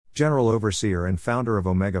General Overseer and founder of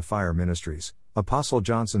Omega Fire Ministries, Apostle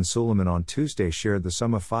Johnson Suleiman on Tuesday shared the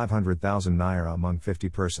sum of 500,000 naira among 50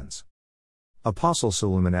 persons. Apostle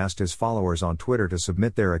Suleiman asked his followers on Twitter to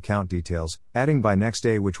submit their account details, adding by next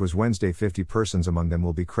day, which was Wednesday, 50 persons among them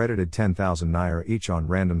will be credited 10,000 naira each on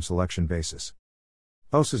random selection basis.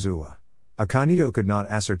 Osazua Akanito could not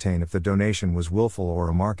ascertain if the donation was willful or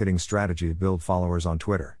a marketing strategy to build followers on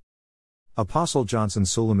Twitter. Apostle Johnson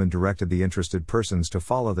Suleiman directed the interested persons to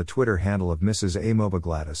follow the Twitter handle of Mrs. Amoba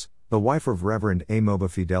Gladys, the wife of Reverend Amoba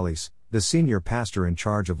Fidelis, the senior pastor in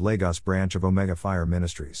charge of Lagos branch of Omega Fire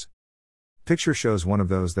Ministries. Picture shows one of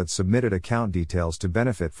those that submitted account details to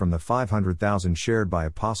benefit from the 500,000 shared by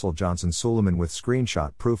Apostle Johnson Suleiman with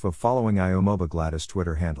screenshot proof of following Amoba Gladys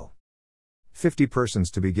Twitter handle. 50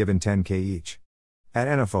 persons to be given 10k each. At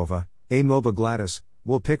Anafova, Amoba Gladys,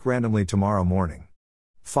 will pick randomly tomorrow morning.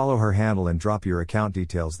 Follow her handle and drop your account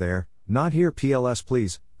details there, not here PLS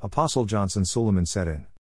please, Apostle Johnson Suleiman said in.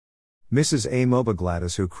 Mrs. Amoba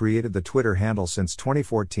Gladys, who created the Twitter handle since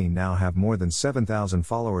 2014, now have more than 7,000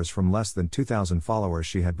 followers from less than 2,000 followers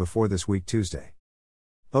she had before this week Tuesday.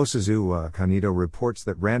 Osazua Akanito reports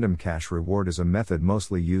that random cash reward is a method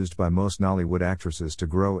mostly used by most Nollywood actresses to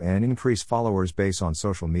grow and increase followers base on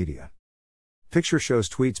social media. Picture shows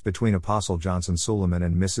tweets between Apostle Johnson Suleiman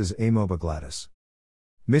and Mrs. Amoba Gladys.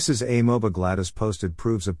 Mrs. Amoba Gladys posted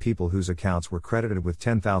proofs of people whose accounts were credited with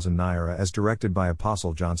 10,000 naira as directed by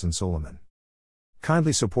Apostle Johnson Suleiman.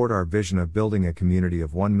 Kindly support our vision of building a community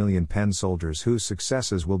of 1 million pen soldiers whose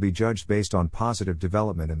successes will be judged based on positive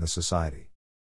development in the society.